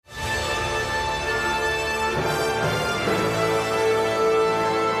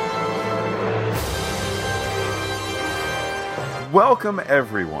Welcome,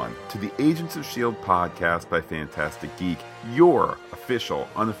 everyone, to the Agents of S.H.I.E.L.D. podcast by Fantastic Geek, your official,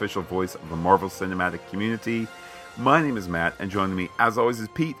 unofficial voice of the Marvel Cinematic community. My name is Matt, and joining me, as always, is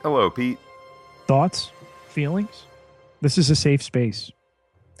Pete. Hello, Pete. Thoughts? Feelings? This is a safe space.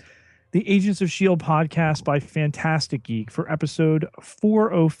 The Agents of S.H.I.E.L.D. podcast by Fantastic Geek for episode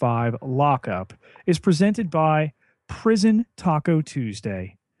 405, Lockup, is presented by Prison Taco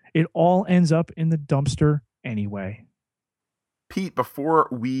Tuesday. It all ends up in the dumpster anyway. Pete, before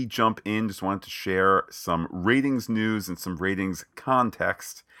we jump in, just wanted to share some ratings news and some ratings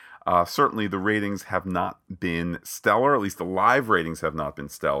context. Certainly the ratings have not been stellar, at least the live ratings have not been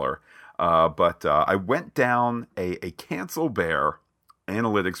stellar. But I went down a Cancel Bear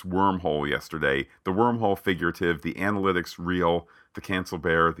analytics wormhole yesterday. The wormhole figurative, the analytics real, the Cancel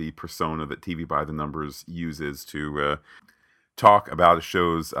Bear, the persona that TV by the Numbers uses to talk about a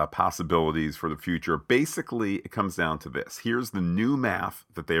show's possibilities for the future. Basically, it comes down to this. Here's the new math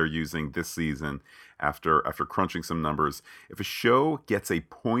that they are using this season after crunching some numbers. If a show gets a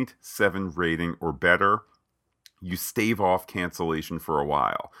 0.7 rating or better, you stave off cancellation for a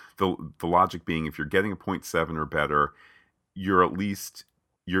while. The logic being, if you're getting a 0.7 or better, you're at least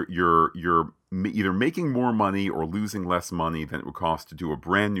you're either making more money or losing less money than it would cost to do a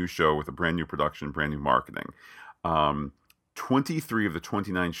brand new show with a brand new production, brand new marketing. 23 of the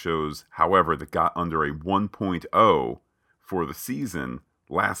 29 shows, however, that got under a 1.0 for the season,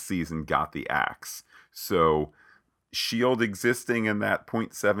 last season got the axe. So S.H.I.E.L.D. existing in that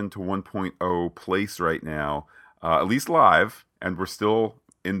 0.7 to 1.0 place right now, at least live, and we're still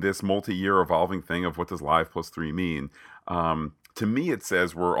in this multi-year evolving thing of what does live plus 3 mean. To me, it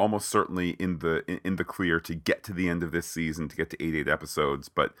says we're almost certainly in the clear to get to the end of this season, to get to 88 episodes,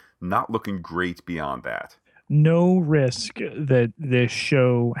 but not looking great beyond that. No risk that this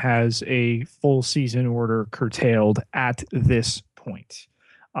show has a full season order curtailed at this point.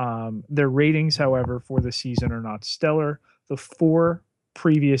 Their ratings, however, for the season are not stellar. The 4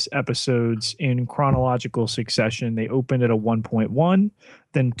 previous episodes in chronological succession, they opened at a 1.1,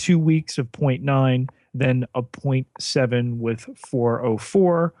 then 2 weeks of 0.9, then a 0.7 with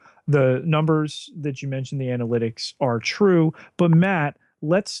 404. The numbers that you mentioned, the analytics, are true. But Matt,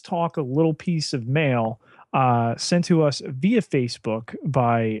 let's talk a little piece of mail sent to us via Facebook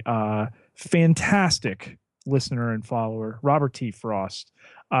by fantastic listener and follower Robert T. Frost.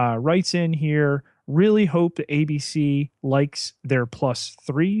 Writes in here, really hope that ABC likes their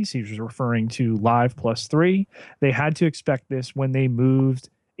 +3s. He was referring to live +3. They had to expect this when they moved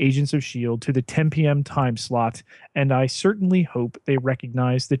Agents of S.H.I.E.L.D. to the 10 p.m. time slot, and I certainly hope they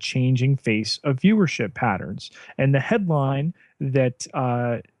recognize the changing face of viewership patterns. And the headline that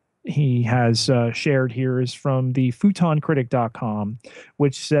he has shared here is from the futoncritic.com,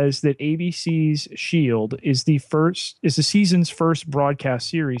 which says that ABC's S.H.I.E.L.D. is the season's first broadcast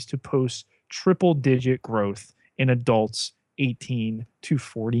series to post triple-digit growth in adults 18 to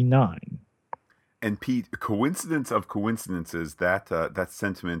 49. And Pete, coincidence of coincidences, that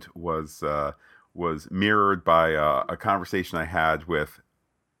sentiment was mirrored by a conversation I had with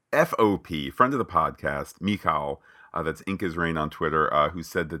FOP, friend of the podcast, Mikhail, that's Ink is Rain on Twitter, who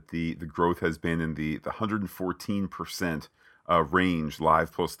said that the growth has been in the 114% range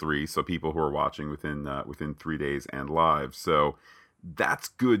live +3. So people who are watching within 3 days and live. So that's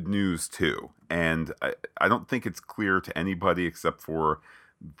good news too. And I don't think it's clear to anybody except for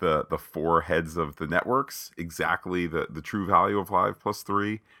the 4 heads of the networks exactly the true value of live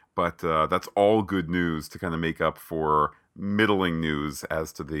 +3. But that's all good news to kind of make up for middling news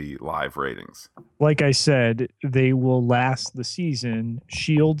as to the live ratings. Like I said, they will last the season.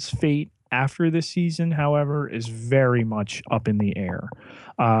 S.H.I.E.L.D.'s fate after this season, however, is very much up in the air,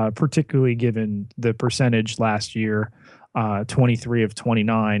 particularly given the percentage last year, 23 of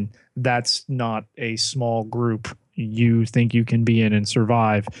 29. That's not a small group you think you can be in and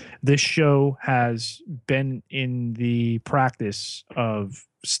survive. This show has been in the practice of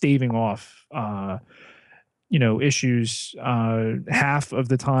staving off issues half of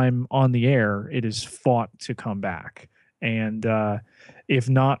the time on the air. It is fought to come back. And if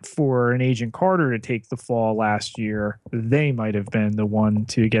not for an Agent Carter to take the fall last year, they might have been the one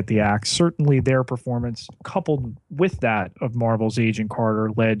to get the axe. Certainly their performance, coupled with that of Marvel's Agent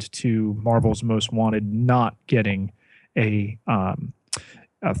Carter, led to Marvel's Most Wanted not getting a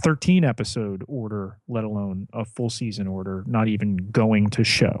 13-episode order, let alone a full season order, not even going to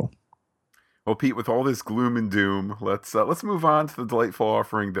show. Well, Pete, with all this gloom and doom, let's move on to the delightful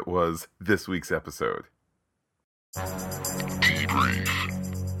offering that was this week's episode.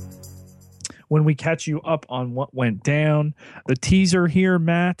 When we catch you up on what went down, the teaser here,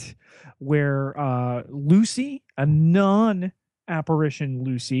 Matt, where Lucy, a non apparition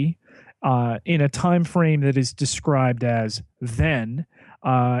Lucy, in a time frame that is described as then,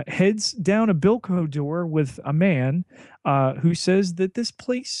 heads down a Bilko door with a man who says that this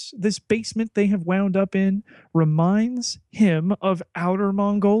place, this basement they have wound up in, reminds him of Outer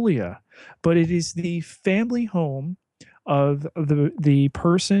Mongolia, but it is the family home of the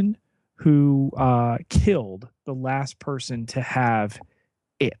person who killed the last person to have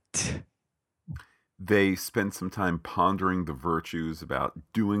it. They spend some time pondering the virtues about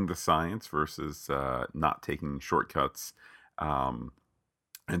doing the science versus not taking shortcuts. Um,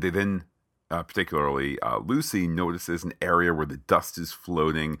 and they then, particularly Lucy, notices an area where the dust is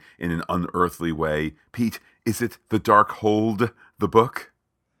floating in an unearthly way. Pete, is it the Dark Hold, the book?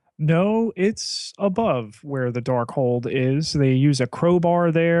 No, it's above where the dark hold is. They use a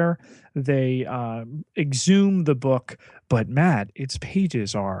crowbar there. They exhume the book, but Matt, its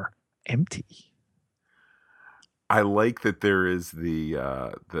pages are empty. I like that there is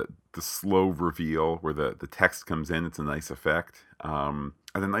the slow reveal where the text comes in. It's a nice effect, and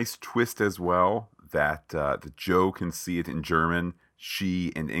a nice twist as well that that Joe can see it in German, she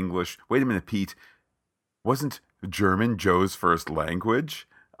in English. Wait a minute, Pete, wasn't German Joe's first language?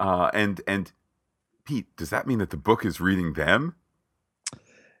 And Pete, does that mean that the book is reading them?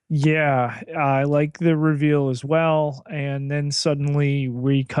 Yeah, I like the reveal as well. And then suddenly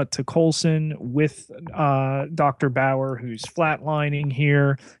we cut to Colson with Dr. Bauer, who's flatlining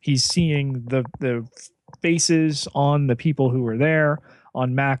here. He's seeing the faces on the people who were there,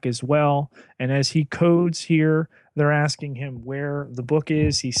 on Mac as well. And as he codes here, they're asking him where the book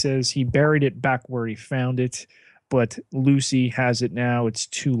is. He says he buried it back where he found it, but Lucy has it now. It's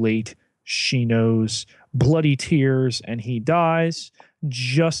too late. She knows. Bloody tears, and he dies.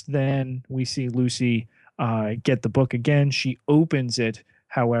 Just then, we see Lucy get the book again. She opens it.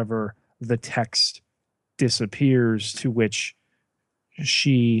 However, the text disappears, to which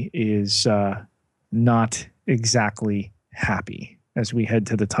she is not exactly happy as we head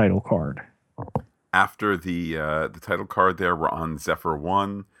to the title card. After the title card, there we're on Zephyr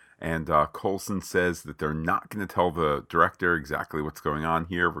One, and Coulson says that they're not going to tell the director exactly what's going on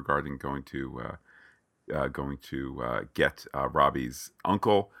here regarding going to get Robbie's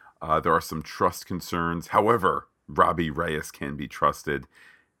uncle. There are some trust concerns. However, Robbie Reyes can be trusted.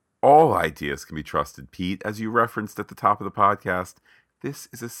 All ideas can be trusted, Pete. As you referenced at the top of the podcast, this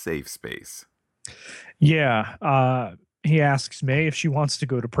is a safe space. Yeah. He asks May if she wants to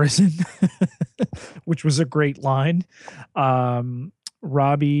go to prison, which was a great line.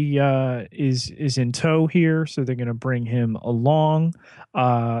 Robbie is in tow here, so they're going to bring him along.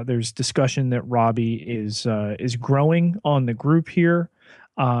 There's discussion that Robbie is growing on the group here,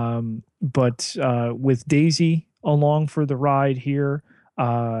 but with Daisy along for the ride here,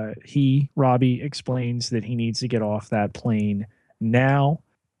 Robbie explains that he needs to get off that plane now.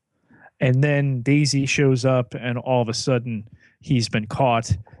 And then Daisy shows up, and all of a sudden, he's been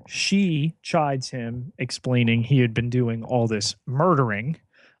caught. She chides him, explaining he had been doing all this murdering,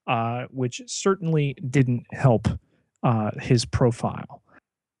 which certainly didn't help his profile.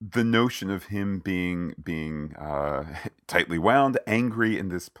 The notion of him being tightly wound, angry in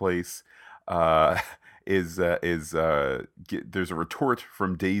this place, uh, there's a retort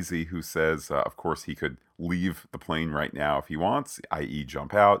from Daisy who says, of course, he could leave the plane right now if he wants, i.e.,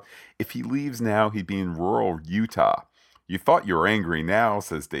 jump out. If he leaves now, he'd be in rural Utah. You thought you were angry now,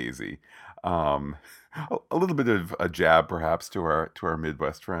 says Daisy. Um, a little bit of a jab, perhaps, to our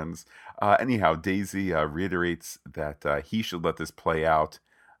Midwest friends. Anyhow, Daisy reiterates that he should let this play out,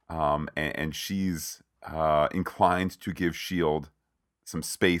 and she's inclined to give Shield some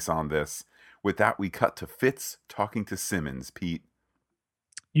space on this. With that, we cut to Fitz talking to Simmons. Pete,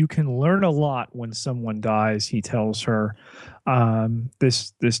 You can learn a lot when someone dies, he tells her.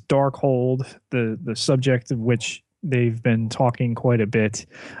 This dark hold, the subject of which they've been talking quite a bit,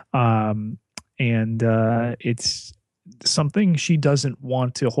 and it's something she doesn't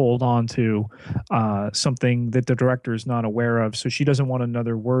want to hold on to, something that the director is not aware of. So she doesn't want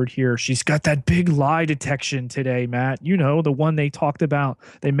another word here. She's got that big lie detection today, Matt. You know, the one they talked about,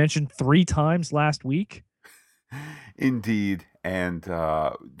 they mentioned 3 times last week. indeed. And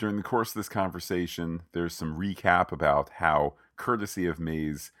during the course of this conversation, there's some recap about how, courtesy of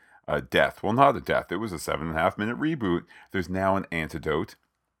May's death, well, not a death, it was a 7.5 minute reboot, there's now an antidote.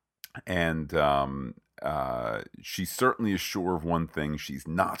 And she certainly is sure of one thing: she's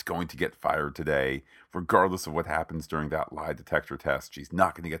not going to get fired today, regardless of what happens during that lie detector test. She's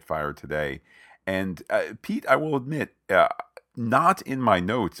not going to get fired today. And Pete, I will admit, not in my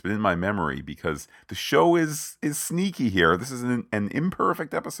notes, but in my memory, because the show is sneaky here. This is an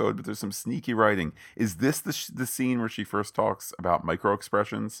imperfect episode, but there's some sneaky writing. Is this the scene where she first talks about micro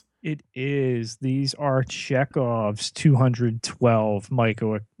expressions? It is. These are Chekhov's 212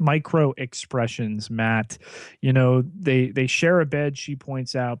 micro expressions, Matt. You know, they share a bed, she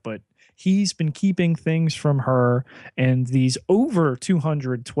points out, but he's been keeping things from her, and these over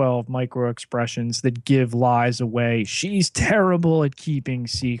 212 micro expressions that give lies away. She's terrible at keeping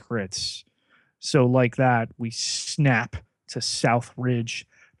secrets. So like that, we snap to South Ridge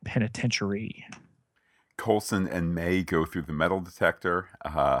Penitentiary. Coulson and May go through the metal detector.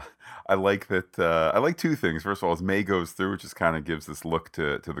 I like that. I like two things. First of all, as May goes through, it just kind of gives this look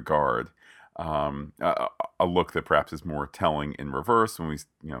to the guard, a look that perhaps is more telling in reverse when we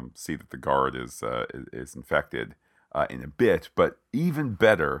see that the guard is infected in a bit. But even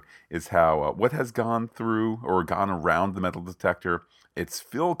better is how what has gone through or gone around the metal detector. It's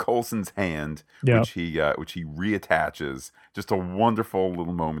Phil Coulson's hand, Yeah. which he reattaches. Just a wonderful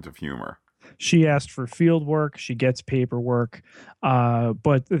little moment of humor. She asked for field work. She gets paperwork.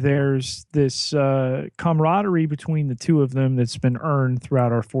 But there's this camaraderie between the two of them that's been earned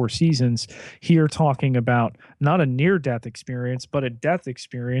throughout our 4 seasons. Here, talking about not a near death experience, but a death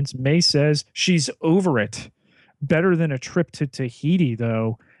experience. May says she's over it. Better than a trip to Tahiti,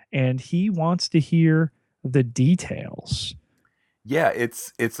 though. And he wants to hear the details. Yeah,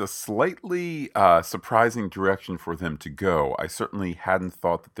 it's a slightly surprising direction for them to go. I certainly hadn't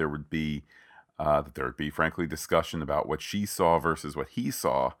thought that there would be, frankly, discussion about what she saw versus what he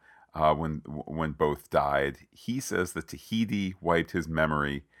saw when both died. He says that Tahiti wiped his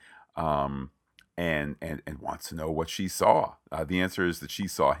memory, and wants to know what she saw. The answer is that she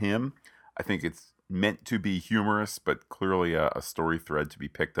saw him. I think it's meant to be humorous, but clearly a story thread to be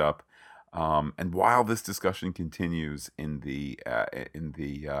picked up. And while this discussion continues in the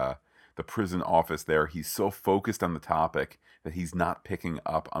prison office there, he's so focused on the topic that he's not picking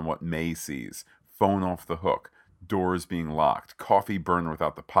up on what May sees. Phone off the hook, doors being locked, coffee burned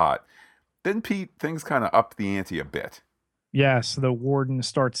without the pot. Then Pete, things kind of up the ante a bit. Yes, the warden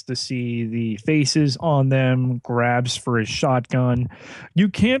starts to see the faces on them, grabs for his shotgun. You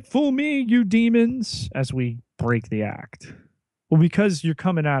can't fool me, you demons, as we break the act. Well, because you're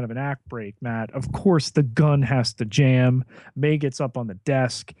coming out of an act break, Matt, of course the gun has to jam. May gets up on the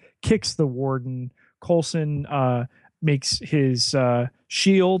desk, kicks the warden. Coulson makes his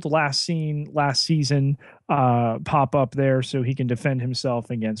shield last season pop up there so he can defend himself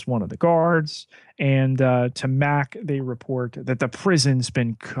against one of the guards. And to Mac, they report that the prison's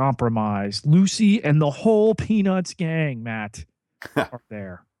been compromised. Lucy and the whole Peanuts gang, Matt, are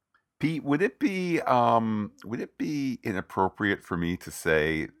there. Pete, would it be inappropriate for me to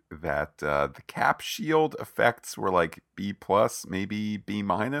say that the cap shield effects were like B plus, maybe B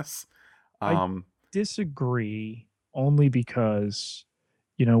minus? I Um, disagree only because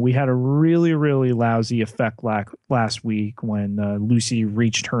we had a really really lousy effect last week when Lucy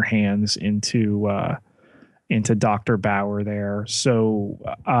reached her hands into Dr. Bauer there. So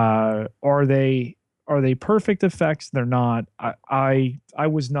are they perfect effects? They're not. I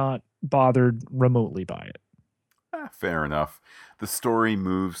was not bothered remotely by it. Fair enough. The story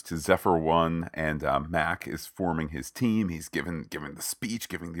moves to Zephyr One, and Mac is forming his team. He's given the speech,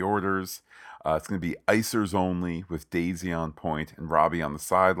 giving the orders. It's going to be icers only, with Daisy on point and Robbie on the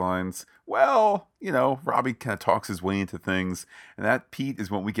sidelines. Well, Robbie kind of talks his way into things, and that, Pete, is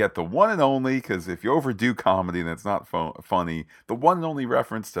when we get the one and only. Because if you overdo comedy, then it's not funny. The one and only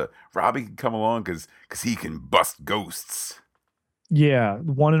reference to Robbie can come along because he can bust ghosts. Yeah,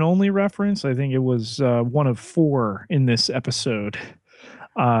 one and only reference. I think it was one of four in this episode.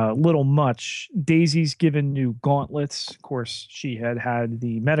 Little much. Daisy's given new gauntlets. Of course, she had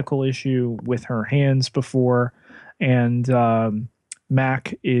the medical issue with her hands before, and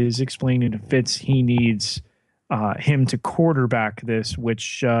Mac is explaining to Fitz he needs him to quarterback this,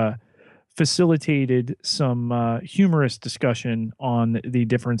 which facilitated some humorous discussion on the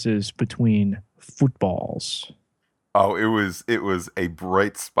differences between footballs. Oh, it was a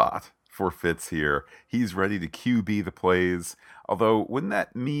bright spot for Fitz here. He's ready to QB the plays. Although, wouldn't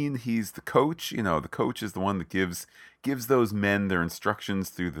that mean he's the coach? The coach is the one that gives those men their instructions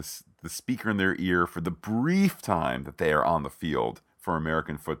through the speaker in their ear for the brief time that they are on the field for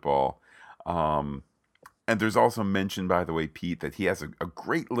American football. And there's also mention, by the way, Pete, that he has a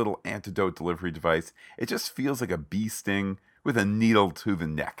great little antidote delivery device. It just feels like a bee sting with a needle to the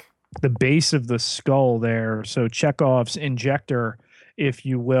neck. The base of the skull there. So Chekhov's injector, if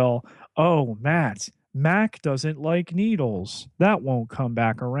you will. Oh, Matt, Mac doesn't like needles. That won't come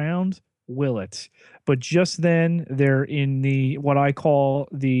back around. will it? But just then, they're in the what I call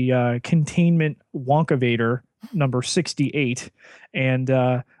the containment Wonkavator number 68,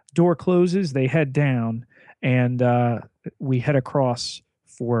 and door closes. They head down, and we head across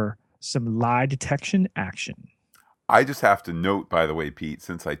for some lie detection action. I just have to note, by the way, Pete,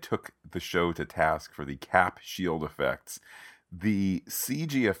 since I took the show to task for the cap shield effects, the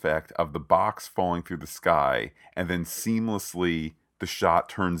CG effect of the box falling through the sky and then seamlessly the shot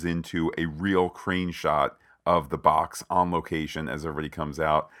turns into a real crane shot of the box on location as everybody comes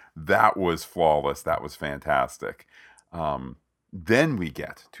out. That was flawless. That was fantastic. Then we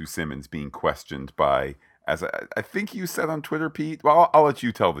get to Simmons being questioned by, as I think you said on Twitter, Pete. Well, I'll let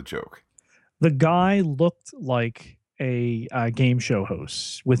you tell the joke. The guy looked like a game show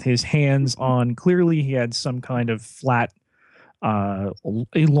host with his hands on. Clearly, he had some kind of flat,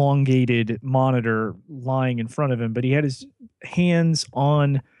 elongated monitor lying in front of him, but he had his hands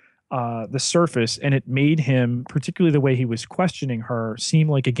on the surface, and it made him, particularly the way he was questioning her, seem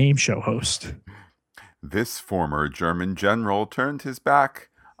like a game show host. This former German general turned his back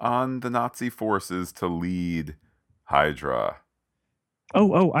on the Nazi forces to lead Hydra.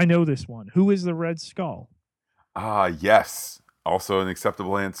 Oh, I know this one. Who is the Red Skull? Ah, yes. Also, an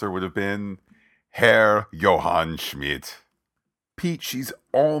acceptable answer would have been Herr Johann Schmidt. Pete, she's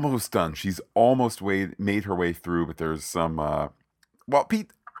almost done. She's almost made her way through, but there's some. Well,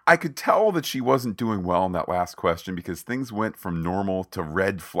 Pete, I could tell that she wasn't doing well in that last question because things went from normal to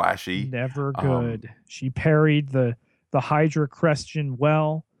red flashy. Never good. She parried the Hydra question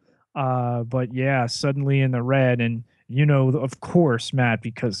well, but yeah, suddenly in the red, and of course, Matt,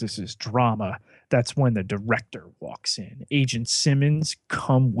 because this is drama. That's when the director walks in. Agent Simmons,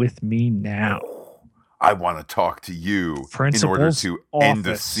 come with me now. I want to talk to you in order to end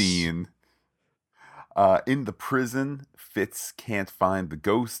the scene. In the prison, Fitz can't find the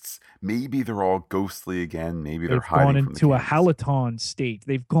ghosts. Maybe they're all ghostly again. Maybe they're hiding gone from the into a cameras. Halaton state.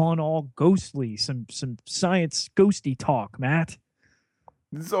 They've gone all ghostly. Some science ghosty talk, Matt.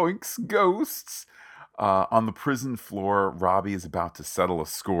 Zoinks, ghosts. On the prison floor, Robbie is about to settle a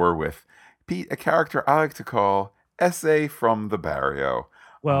score with Pete, a character I like to call Essay from the Barrio.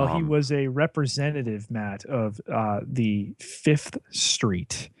 Well, he was a representative, Matt, of the Fifth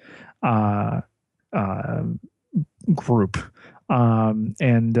Street uh, group, and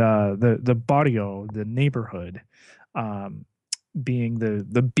the barrio, the neighborhood, being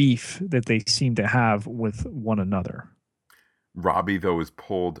the beef that they seem to have with one another. Robbie, though, is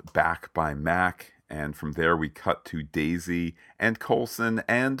pulled back by Mac, and from there we cut to Daisy and Coulson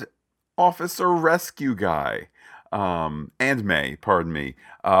and Officer Rescue Guy. And May, pardon me.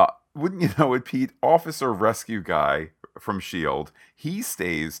 Wouldn't you know it, Pete? Officer Rescue Guy from S.H.I.E.L.D., he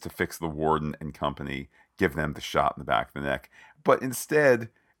stays to fix the warden and company, give them the shot in the back of the neck. But instead,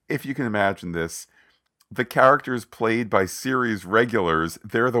 if you can imagine this, the characters played by series regulars,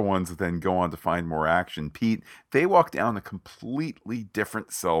 they're the ones that then go on to find more action. Pete, they walk down a completely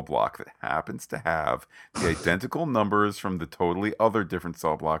different cell block that happens to have the identical numbers from the totally other different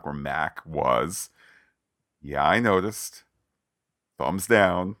cell block where Mac was. Yeah, I noticed. Thumbs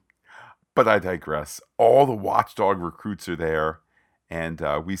down. But I digress. All the watchdog recruits are there, and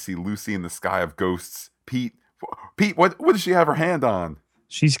we see Lucy in the sky of ghosts. Pete, what does she have her hand on?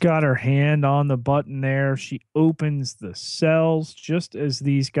 She's got her hand on the button there. She opens the cells just as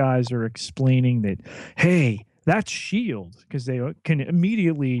these guys are explaining that, hey, that's S.H.I.E.L.D., because they can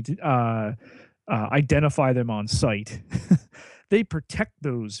immediately identify them on sight. They protect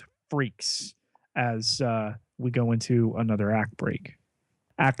those freaks as we go into another act break.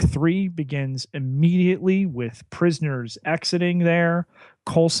 Act 3 begins immediately with prisoners exiting there.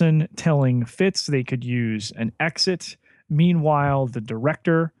 Coulson telling Fitz they could use an exit. Meanwhile, the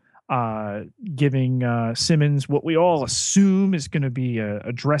director giving Simmons what we all assume is going to be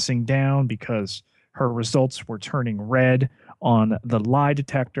a dressing down because her results were turning red on the lie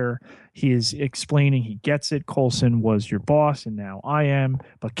detector. He is explaining he gets it. Coulson was your boss, and now I am.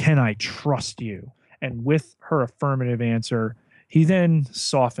 But can I trust you? And with her affirmative answer, he then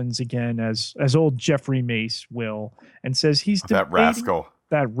softens again, as old Jeffrey Mace will, and says he's that rascal.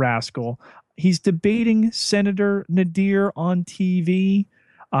 That rascal. He's debating Senator Nadir on TV.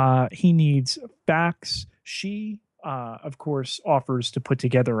 He needs facts. She, of course, offers to put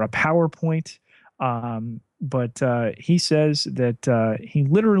together a PowerPoint, but he says that he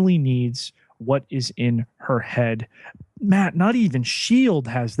literally needs what is in her head. Matt, not even S.H.I.E.L.D.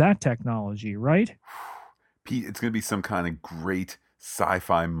 has that technology, right? Pete, it's going to be some kind of great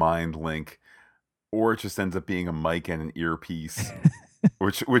sci-fi mind link, or it just ends up being a mic and an earpiece.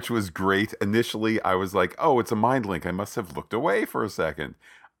 which was great. Initially, I was like, oh, it's a mind link. I must have looked away for a second.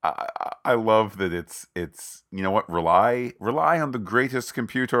 I love that it's you know what, rely on the greatest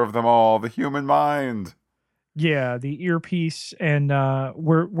computer of them all, the human mind. Yeah, the earpiece, and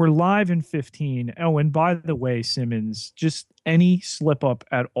we're live in 15. Oh, and by the way, Simmons, just any slip up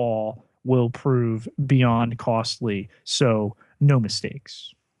at all will prove beyond costly. So no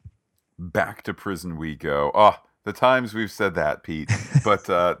mistakes. Back to prison we go. Oh, the times we've said that, Pete. But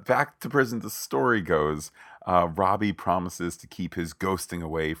back to prison, the story goes. Robbie promises to keep his ghosting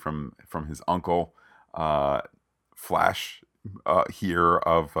away from his uncle. Uh, Flash here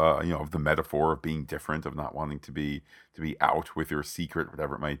of of the metaphor of being different, of not wanting to be out with your secret,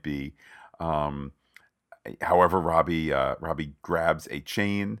 whatever it might be. Um, However, Robbie grabs a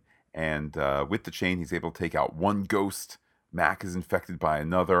chain, and with the chain, he's able to take out one ghost. Mac is infected by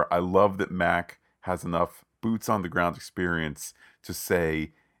another. I love that Mac has enough boots on the ground experience to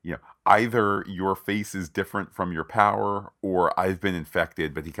say, either your face is different from your power, or I've been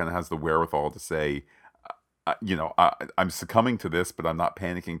infected. But he kind of has the wherewithal to say, I'm succumbing to this, but I'm not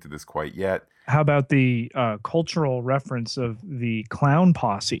panicking to this quite yet. How about the cultural reference of the clown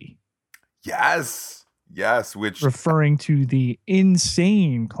posse, Yes, yes, which referring to the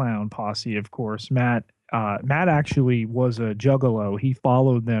insane clown posse? Of course, Matt actually was a juggalo. He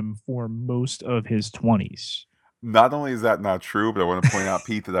followed them for most of his 20s. not only is that not true, but I want to point out,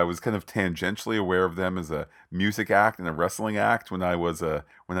 Pete, that I was kind of tangentially aware of them as a music act and a wrestling act when I was a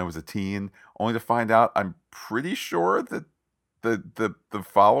teen, only to find out I'm pretty sure that the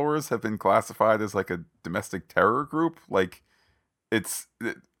followers have been classified as like a domestic terror group. Like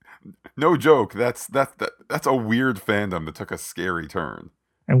no joke. That's a weird fandom that took a scary turn.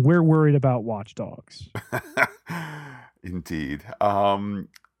 And we're worried about watchdogs. Indeed.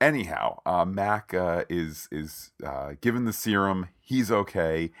 Anyhow, Mac is given the serum. He's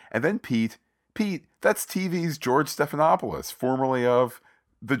okay, and then Pete, that's TV's George Stephanopoulos, formerly of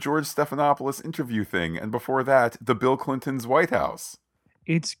the George Stephanopoulos interview thing, and before that, the Bill Clinton's White House.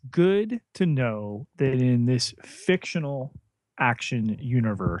 It's good to know that in this fictional action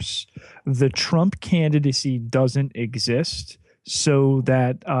universe, the Trump candidacy doesn't exist so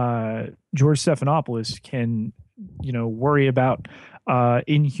that George Stephanopoulos can, worry about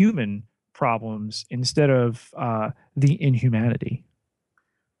inhuman problems instead of the inhumanity.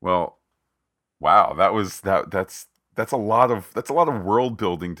 Well, wow, that's a lot of world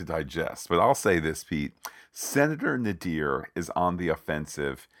building to digest. But I'll say this, Pete. Senator Nadir is on the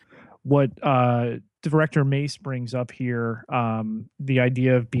offensive. What Director Mace brings up here, the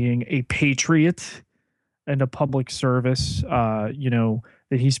idea of being a patriot and a public service,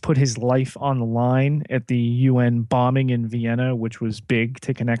 that he's put his life on the line at the UN bombing in Vienna, which was big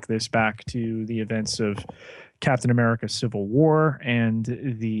to connect this back to the events of Captain America Civil War and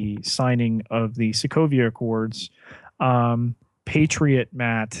the signing of the Sokovia Accords. Patriot,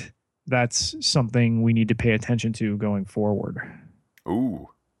 Matt, that's something we need to pay attention to going forward. Ooh,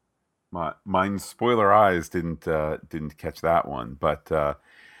 mine spoiler eyes didn't catch that one, but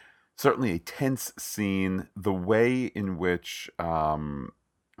certainly a tense scene. The way in which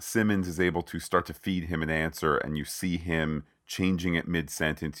Simmons is able to start to feed him an answer, and you see him changing it mid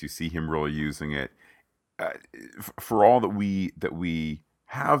sentence. You see him really using it. Uh, for all that we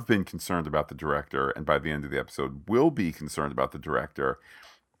have been concerned about the director, and by the end of the episode will be concerned about the director.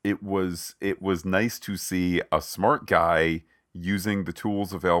 It was nice to see a smart guy using the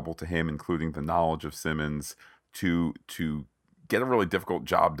tools available to him, including the knowledge of Simmons, to get a really difficult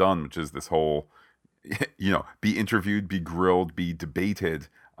job done, which is this whole, be interviewed, be grilled, be debated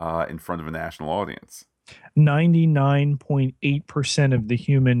in front of a national audience. 99.8% of the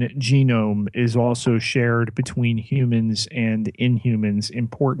human genome is also shared between humans and inhumans.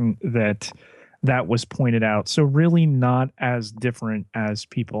 Important that that was pointed out. So, really, not as different as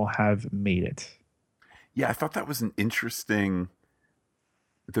people have made it. Yeah, I thought that was an interesting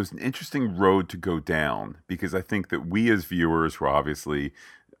road to go down, because I think that we as viewers who obviously,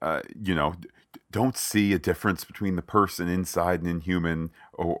 don't see a difference between the person inside an inhuman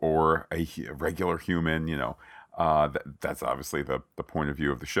or a regular human. That's obviously the point of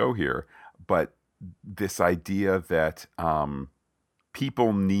view of the show here. But this idea that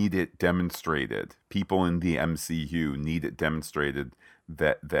people need it demonstrated, people in the MCU need it demonstrated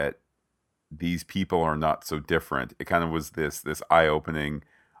that these people are not so different. It kind of was this eye opening.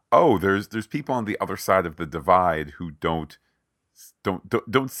 Oh, there's people on the other side of the divide who don't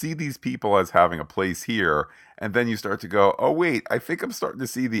see these people as having a place here, and then you start to go, oh wait, I think I'm starting to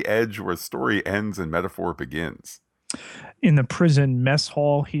see the edge where story ends and metaphor begins. In the prison mess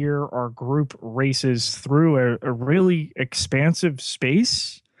hall here, our group races through a really expansive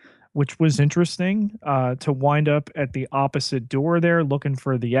space which was interesting, to wind up at the opposite door there looking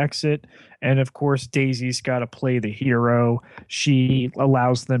for the exit. And of course, Daisy's got to play the hero. She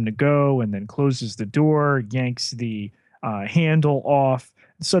allows them to go and then closes the door, yanks the handle off.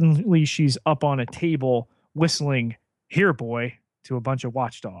 Suddenly, she's up on a table whistling "Here, Boy" to a bunch of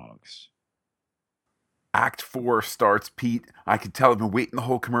watchdogs. Act 4 starts, Pete. I could tell I've been waiting the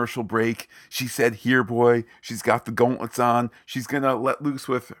whole commercial break. She said, "Here, boy." She's got the gauntlets on. She's going to let loose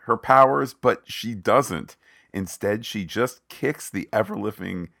with her powers, but she doesn't. Instead, she just kicks the ever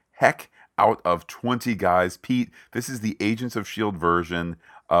living heck out of 20 guys. Pete, this is the Agents of S.H.I.E.L.D. version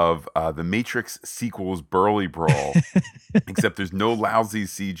of the Matrix sequel's Burly Brawl, except there's no lousy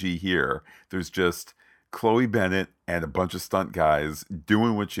CG here. There's just Chloe Bennett and a bunch of stunt guys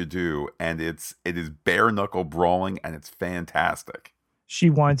doing what you do, and it is bare knuckle brawling, and it's fantastic. She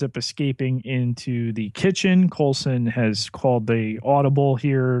winds up escaping into the kitchen. Coulson has called the audible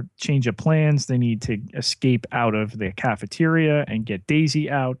here, change of plans. They need to escape out of the cafeteria and get Daisy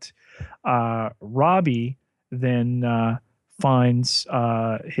out. Robbie then finds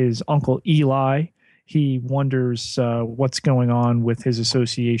his uncle Eli. He wonders what's going on with his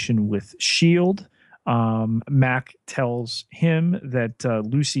association with S.H.I.E.L.D. Mac tells him that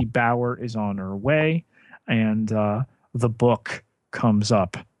Lucy Bauer is on her way, and the book comes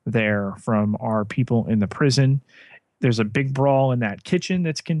up there from our people in the prison. There's a big brawl in that kitchen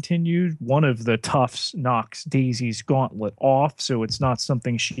that's continued. One of the toughs knocks Daisy's gauntlet off, so it's not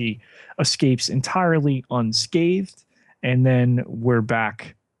something she escapes entirely unscathed. And then we're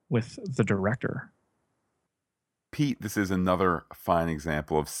back with the director. Pete, this is another fine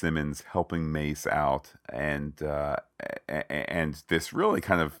example of Simmons helping Mace out, and this really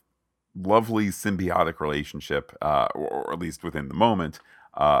kind of lovely symbiotic relationship, or at least within the moment,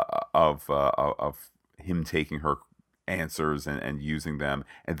 of him taking her answers and using them,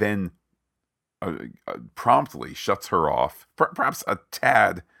 and then promptly shuts her off. Perhaps a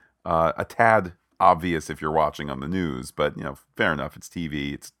tad obvious if you're watching on the news, but fair enough. It's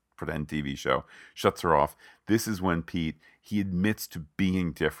TV. It's pretend TV show. Shuts her off. This is when Pete, he admits to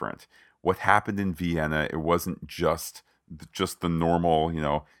being different. What happened in Vienna, it wasn't just the normal,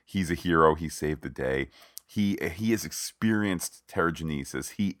 he's a hero, he saved the day. He has experienced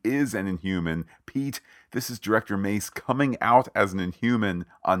pterogenesis. He is an Inhuman. Pete, this is director Mace coming out as an Inhuman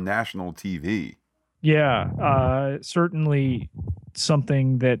on national TV. Yeah, certainly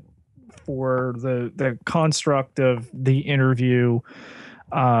something that for the construct of the interview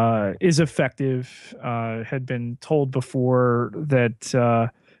is effective. Had been told before that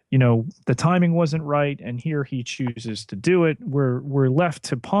the timing wasn't right, and here he chooses to do it. We're left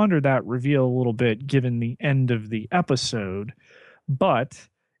to ponder that reveal a little bit given the end of the episode, but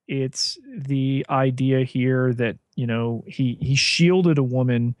it's the idea here that he shielded a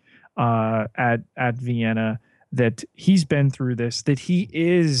woman at Vienna, that he's been through this, that he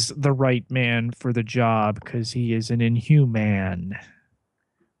is the right man for the job because he is an Inhuman.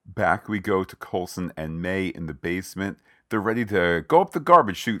 Back we go to Coulson and May in the basement. They're ready to go up the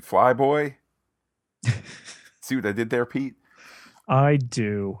garbage chute, Flyboy. See what I did there, Pete? I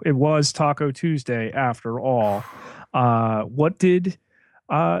do. It was Taco Tuesday after all. What did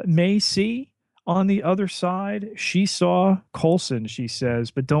May see on the other side? She saw Coulson, she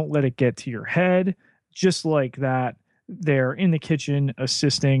says, but don't let it get to your head. Just like that, they're in the kitchen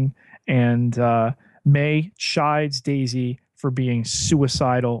assisting, and May chides Daisy for being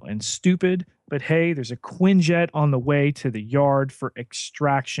suicidal and stupid. But hey, there's a Quinjet on the way to the yard for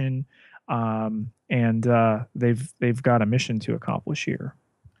extraction, and they've got a mission to accomplish here.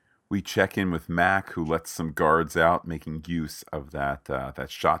 We check in with Mac, who lets some guards out, making use of that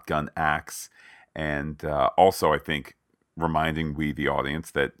shotgun axe, and also I think reminding we the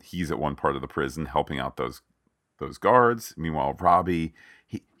audience that he's at one part of the prison helping out those guards. Meanwhile, Robbie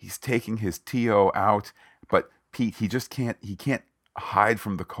he's taking his TO out, but Pete he just can't hide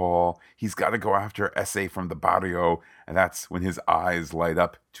from the call. He's got to go after SA from the barrio, and that's when his eyes light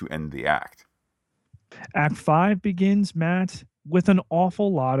up to end the act. Act 5 begins, Matt, with an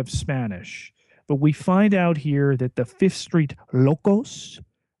awful lot of Spanish. But we find out here that the Fifth Street Locos,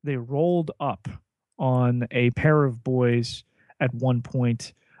 they rolled up on a pair of boys at one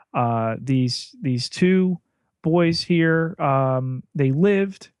point. These two boys here, they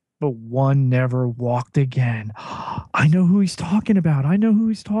lived, but one never walked again. I know who he's talking about.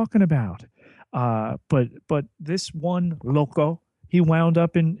 But this one loco, he wound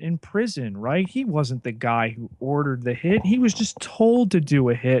up in prison, right? He wasn't the guy who ordered the hit. He was just told to do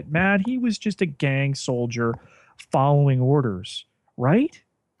a hit, Matt. He was just a gang soldier following orders, right?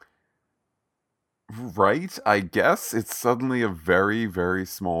 Right? I guess it's suddenly a very, very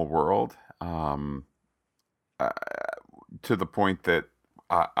small world. Uh, to the point that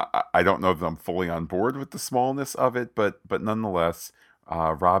I don't know that I'm fully on board with the smallness of it, but nonetheless,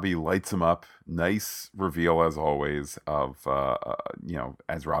 Robbie lights him up. Nice reveal as always of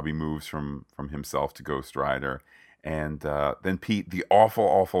as Robbie moves from himself to Ghost Rider, and then Pete, the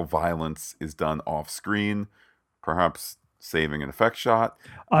awful violence is done off screen, perhaps saving an effect shot.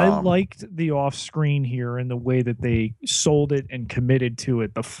 I Um, liked the off screen here and the way that they sold it and committed to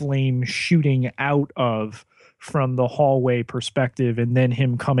it. The flame shooting out of from the hallway perspective and then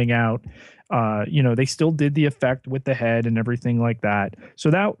him coming out. They still did the effect with the head and everything like that.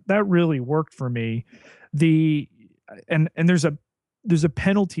 So that really worked for me. The and there's a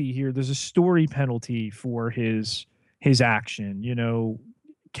penalty here. There's a story penalty for his action,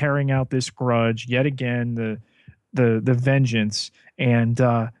 carrying out this grudge yet again, the vengeance. And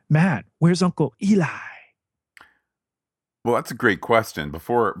Matt, where's Uncle Eli? Well, that's a great question.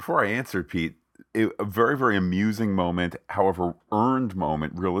 Before I answer, Pete, a very very amusing moment, however earned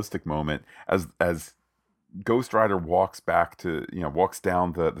moment, realistic moment, as Ghost Rider walks down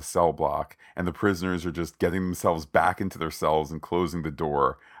the cell block, and the prisoners are just getting themselves back into their cells and closing the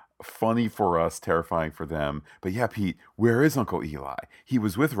door. Funny for us, terrifying for them. But yeah, Pete, where is Uncle Eli? He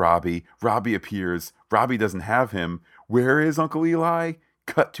was with Robbie. Robbie appears. Robbie doesn't have him. Where is Uncle Eli?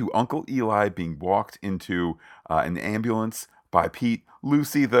 Cut to Uncle Eli being walked into an ambulance by Pete,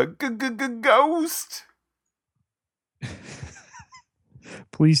 Lucy, the ghost.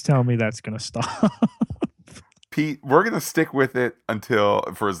 Please tell me that's going to stop. Pete, we're going to stick with it until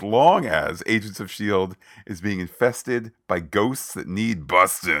for as long as Agents of S.H.I.E.L.D. is being infested by ghosts that need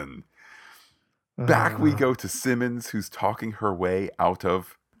busting. Back we uh, go to Simmons, who's talking her way out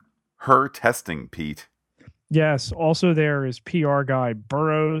of her testing, Pete. yes. Also, there is PR guy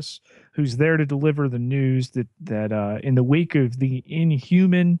Burrows, who's there to deliver the news that in the wake of the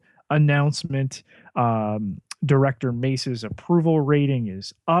Inhuman announcement, director Mace's approval rating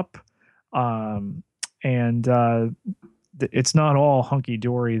is up. Um, and it's not all hunky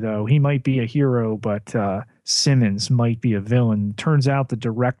dory, though. He might be a hero, but Simmons might be a villain. Turns out the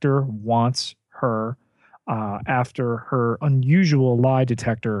director wants her after her unusual lie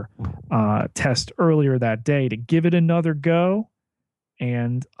detector test earlier that day to give it another go.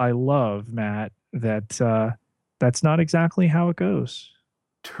 And I love, Matt, that that's not exactly how it goes.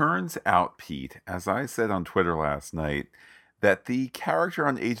 Turns out, Pete, as I said on Twitter last night, that the character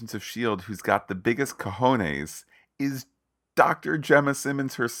on Agents of S.H.I.E.L.D. who's got the biggest cojones is Dr. Gemma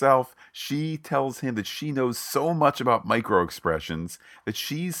Simmons herself. She tells him that she knows so much about micro expressions that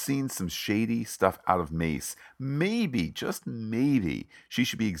she's seen some shady stuff out of Mace. Maybe, just maybe, she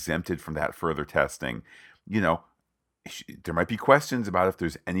should be exempted from that further testing. You know, there might be questions about if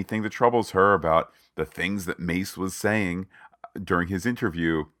there's anything that troubles her about the things that Mace was saying during his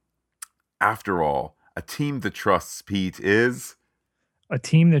interview. After all, a team that trusts Pete is. A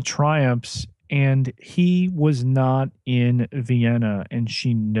team that triumphs, and he was not in Vienna, and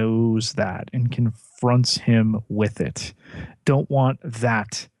she knows that and confronts him with it. Don't want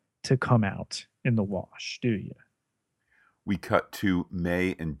that to come out in the wash, do you? We cut to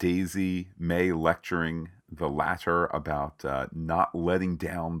May and Daisy, May lecturing the latter about not letting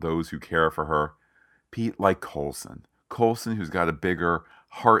down those who care for her. Pete, like Coulson. Coulson, who's got a bigger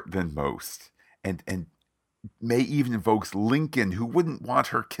heart than most. And May even invokes Lincoln, who wouldn't want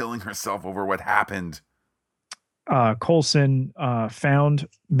her killing herself over what happened. Coulson found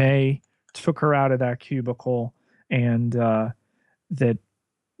May, took her out of that cubicle, and that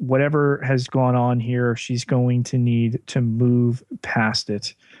whatever has gone on here, she's going to need to move past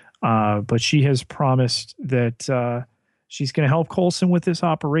it. But she has promised that she's going to help Coulson with this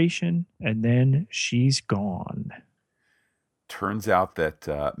operation, and then she's gone. Turns out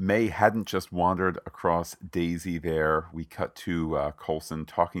that May hadn't just wandered across Daisy there. We cut to Coulson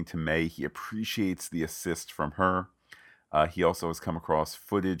talking to May. He appreciates the assist from her. He also has come across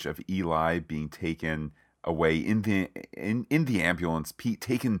footage of Eli being taken away in the ambulance. Pete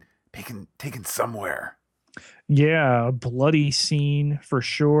taken somewhere. Yeah, a bloody scene for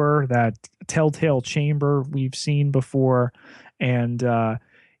sure. That telltale chamber we've seen before. And I'm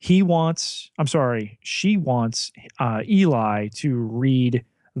sorry, she wants Eli to read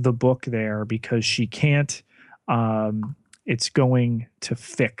the book there because she can't. It's going to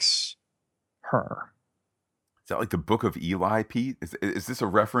fix her. Is that like the Book of Eli, Pete? Is this a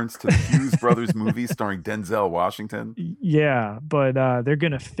reference to the Hughes Brothers movie starring Denzel Washington? Yeah, but they're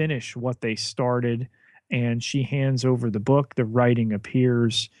going to finish what they started. And she hands over the book. The writing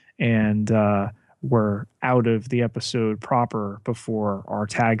appears, and we're out of the episode proper before our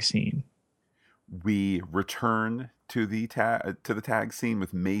tag scene. We return to the tag scene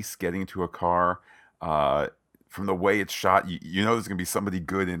with Mace getting into a car. From the way it's shot, you know there's going to be somebody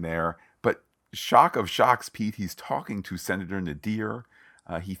good in there. But shock of shocks, Pete, he's talking to Senator Nadir.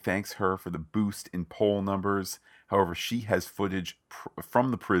 He thanks her for the boost in poll numbers. However, she has footage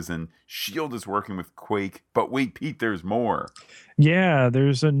from the prison. Shield is working with Quake. But wait, Pete, there's more. Yeah,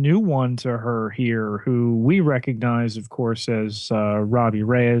 there's a new one to her here who we recognize, of course, as Robbie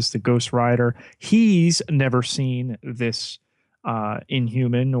Reyes, the Ghost Rider. He's never seen this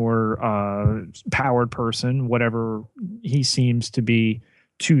inhuman or powered person, whatever he seems to be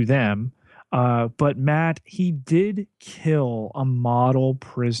to them. But Matt, he did kill a model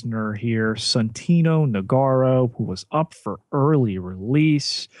prisoner here, Santino Nagaro, who was up for early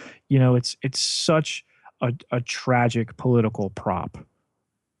release. You know, it's such a tragic political prop.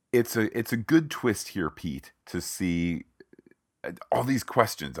 It's a good twist here, Pete, to see all these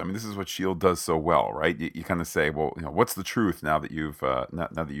questions. I mean, this is what Shield does so well, right? You kind of say, well, what's the truth now that you've now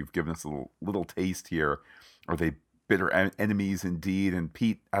that you've given us a little taste here? Are they bitter enemies indeed? And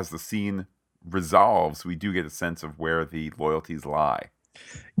Pete, as the scene resolves, we do get a sense of where the loyalties lie.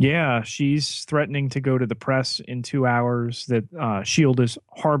 Yeah, she's threatening to go to the press in 2 hours that Shield is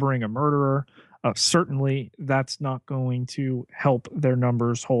harboring a murderer. Certainly, that's not going to help their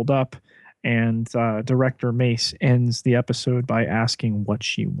numbers hold up. And director Mace ends the episode by asking what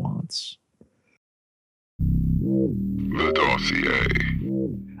she wants. The dossier.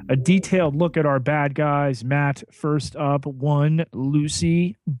 A detailed look at our bad guys. Matt, first up, one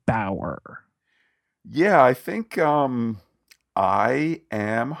Lucy Bauer. Yeah, I think I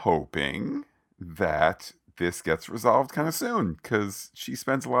am hoping that this gets resolved kind of soon because she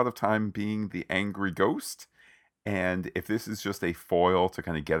spends a lot of time being the angry ghost. And if this is just a foil to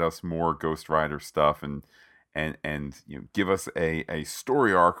kind of get us more Ghost Rider stuff and give us a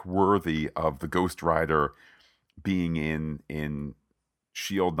story arc worthy of the Ghost Rider being in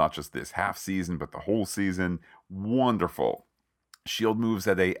Shield, not just this half season but the whole season, wonderful. Shield moves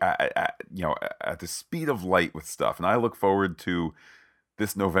at at the speed of light with stuff, and I look forward to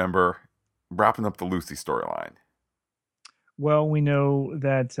this November wrapping up the Lucy storyline. Well, we know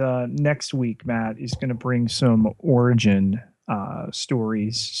that next week Matt is going to bring some origin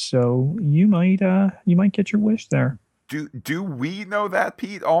stories, so you might get your wish there. Do we know that,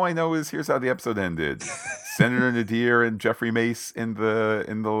 Pete? All I know is here's how the episode ended: Senator Nadir and Jeffrey Mace in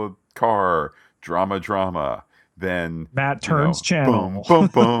the car, drama. Then Matt turns boom, channel. boom,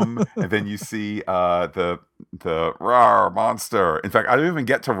 boom, and then you see the rar monster. In fact, I don't even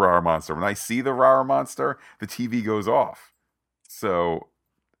get to rar monster. When I see the rar monster, the TV goes off. So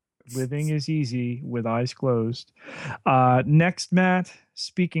Living is easy with eyes closed. Next, Matt,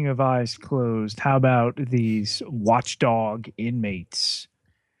 speaking of eyes closed, how about these watchdog inmates?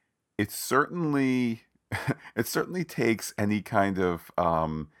 it certainly it certainly takes any kind of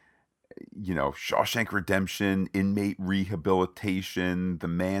Shawshank Redemption, inmate rehabilitation, the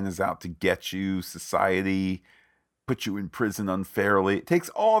man is out to get you, society put you in prison unfairly. It takes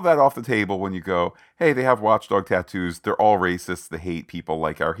all of that off the table when you go, hey, they have watchdog tattoos. They're all racist. They hate people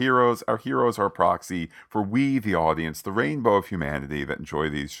like our heroes. Our heroes are a proxy for we, the audience, the rainbow of humanity that enjoy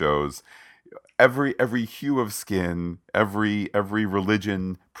these shows. Every hue of skin, every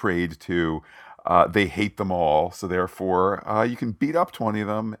religion prayed to, they hate them all. So therefore, you can beat up 20 of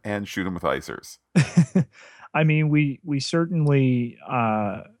them and shoot them with icers. I mean, we certainly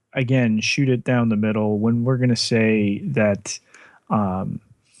again shoot it down the middle when we're going to say that um,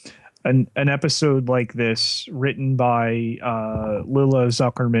 an episode like this, written by Lila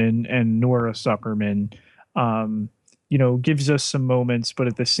Zuckerman and Nora Zuckerman, gives us some moments, but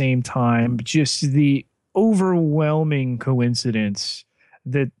at the same time, just the overwhelming coincidence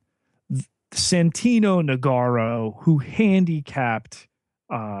that Santino Nagaro, who handicapped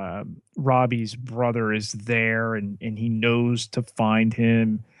Robbie's brother, is there, and he knows to find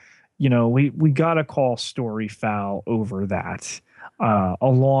him. We got to call story foul over that,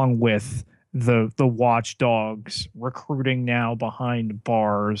 along with the watchdogs recruiting now behind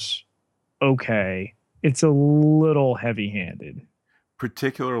bars. Okay, it's a little heavy-handed,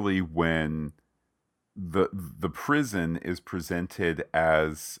 Particularly when the prison is presented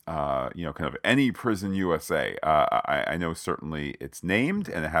as kind of any prison USA. I know certainly it's named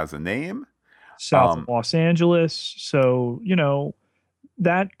and it has a name. south of Los Angeles. So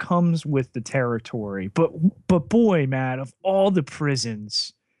that comes with the territory. But boy, Matt, of all the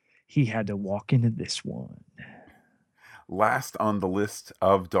prisons, he had to walk into this one. Last on the list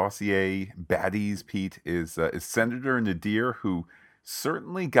of dossier baddies, Pete, is Senator Nadir, who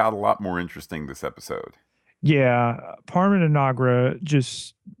certainly got a lot more interesting this episode. Yeah, Parman and Nagra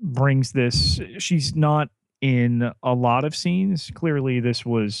just brings this. She's not in a lot of scenes. Clearly, this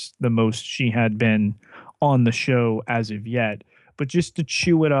was the most she had been on the show as of yet. But just to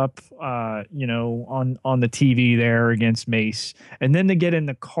chew it up, on the TV there against Mace, and then to get in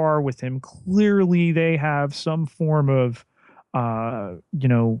the car with him. Clearly, they have some form of,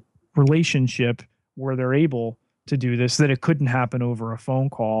 relationship where they're able to do this, that it couldn't happen over a phone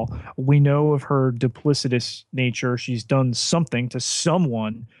call. We know of her duplicitous nature. She's done something to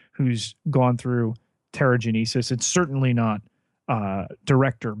someone who's gone through pterogenesis. It's certainly not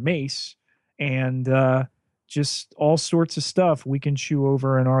director Mace. And just all sorts of stuff we can chew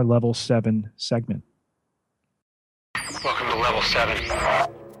over in our level 7 segment. Welcome to level 7.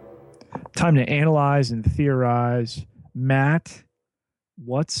 Time to analyze and theorize. Matt,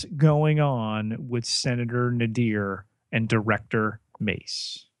 what's going on with Senator Nadir and Director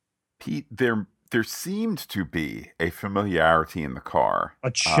Mace? Pete, there seemed to be a familiarity in the car.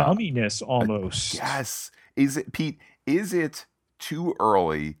 A chumminess almost. Yes. Is it, Pete, is it too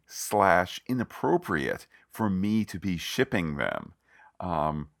early / inappropriate for me to be shipping them?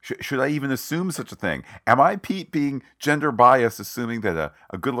 Should I even assume such a thing? Am I, Pete, being gender biased, assuming that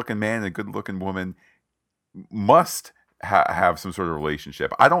a good-looking man and a good-looking woman must have some sort of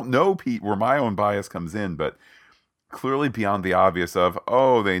relationship? I don't know, Pete, where my own bias comes in, but clearly beyond the obvious of,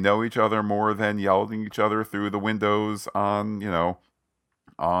 they know each other more than yelling each other through the windows on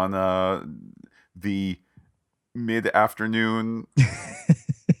the mid-afternoon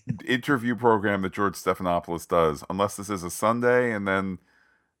interview program that George Stephanopoulos does, unless this is a Sunday and then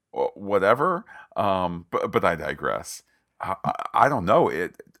whatever. But I digress. I don't know.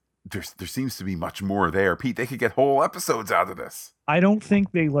 There seems to be much more there. Pete, they could get whole episodes out of this. I don't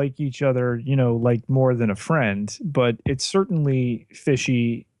think they like each other, like more than a friend, but it's certainly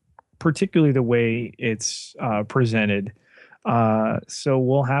fishy, particularly the way it's presented. So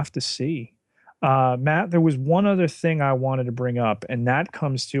we'll have to see. Matt, there was one other thing I wanted to bring up, and that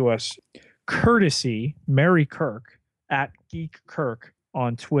comes to us courtesy Mary Kirk at Geek Kirk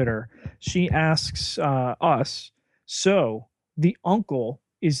on Twitter. She asks us, so the uncle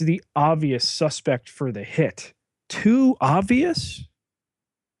is the obvious suspect for the hit. Too obvious?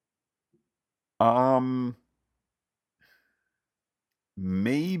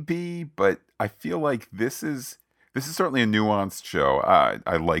 Maybe, but I feel like this is certainly a nuanced show.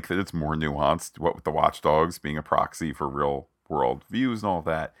 I like that it's more nuanced, what with the Watchdogs being a proxy for real world views and all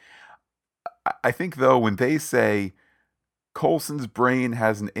that. I think, though, when they say Coulson's brain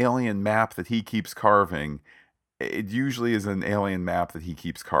has an alien map that he keeps carving, it usually is an alien map that he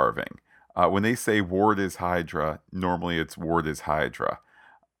keeps carving. When they say Ward is Hydra, normally it's Ward is Hydra.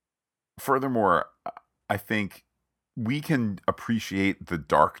 Furthermore, I think we can appreciate the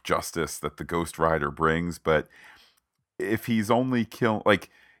dark justice that the Ghost Rider brings, but if he's only killing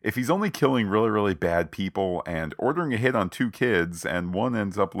really, really bad people and ordering a hit on 2 kids and one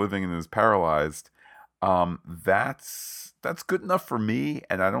ends up living and is paralyzed, that's good enough for me,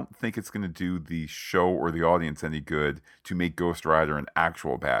 and I don't think it's going to do the show or the audience any good to make Ghost Rider an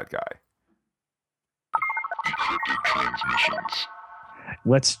actual bad guy. Encrypted transmissions.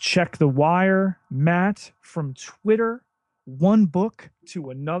 Let's check the wire. Matt from Twitter, one book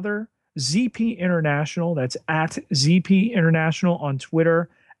to another. ZP International, that's at ZP International on Twitter,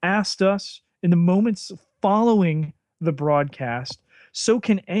 asked us in the moments following the broadcast, so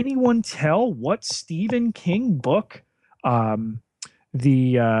can anyone tell what Stephen King book the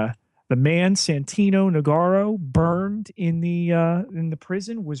man Santino Nagaro burned in the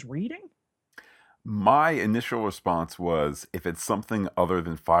prison was reading? My initial response was, if it's something other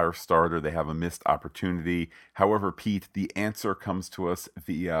than Firestarter, they have a missed opportunity. However, Pete, the answer comes to us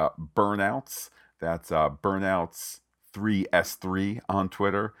via Burnouts. That's Burnouts 3S3 on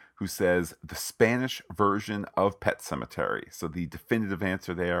Twitter, who says the Spanish version of Pet Sematary. So the definitive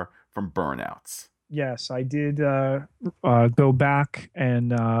answer there from Burnouts. Yes, I did go back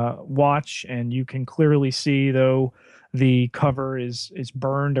and watch, and you can clearly see, though, the cover is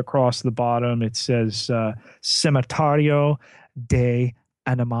burned across the bottom. It says Cementerio de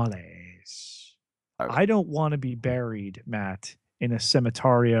Animales. I don't want to be buried, Matt, in a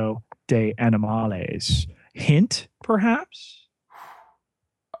Cementerio de Animales. Hint, perhaps?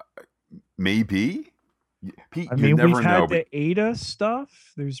 Maybe. Pete, I mean, never we've had know, the Ada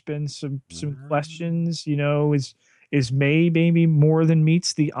stuff. There's been some questions. Is May maybe more than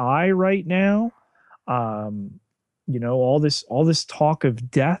meets the eye right now? All this talk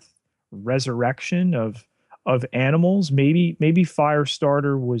of death, resurrection of animals. Maybe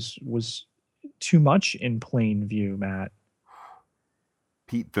Firestarter was too much in plain view, Matt.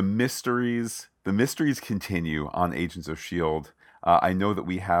 Pete, the mysteries continue on Agents of S.H.I.E.L.D. I know that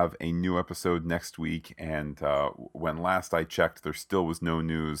we have a new episode next week, and when last I checked, there still was no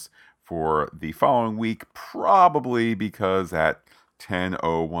news for the following week, probably because at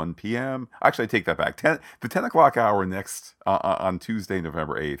 10:01 p.m. Actually, I take that back. The 10 o'clock hour next on Tuesday,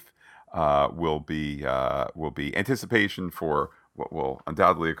 November 8th, will be anticipation for what will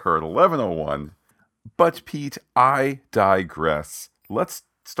undoubtedly occur at 11:01. But Pete, I digress. Let's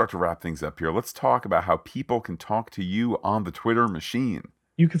start to wrap things up here. Let's talk about how people can talk to you on the Twitter machine.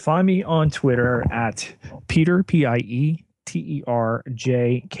 You can find me on Twitter at Peter, Pieterjklaar,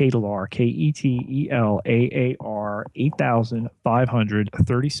 Ketelaar,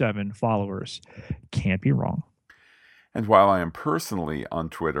 8,537 followers. Can't be wrong. And while I am personally on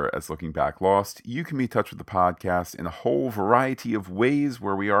Twitter as Looking Back Lost, you can be in touch with the podcast in a whole variety of ways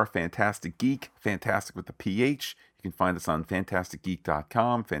where we are Fantastic Geek, Fantastic with the PH. You can find us on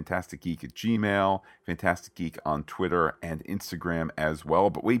fantasticgeek.com, fantasticgeek at Gmail, Fantastic Geek on Twitter and Instagram as well.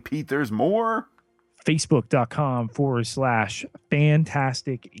 But wait, Pete, there's more.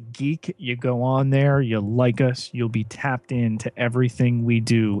 Facebook.com/Fantastic Geek. You go on there, you like us, you'll be tapped into everything we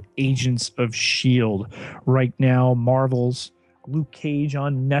do. Agents of S.H.I.E.L.D. right now, Marvel's Luke Cage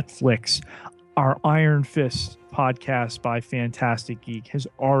on Netflix. Our Iron Fist podcast by Fantastic Geek has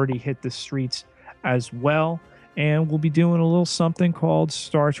already hit the streets as well. And we'll be doing a little something called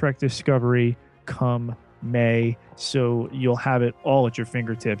Star Trek Discovery come May. So you'll have it all at your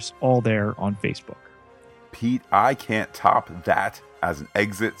fingertips, all there on Facebook. Pete, I can't top that as an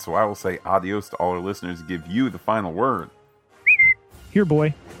exit, so I will say adios to all our listeners and give you the final word. Here,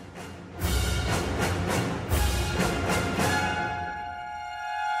 boy.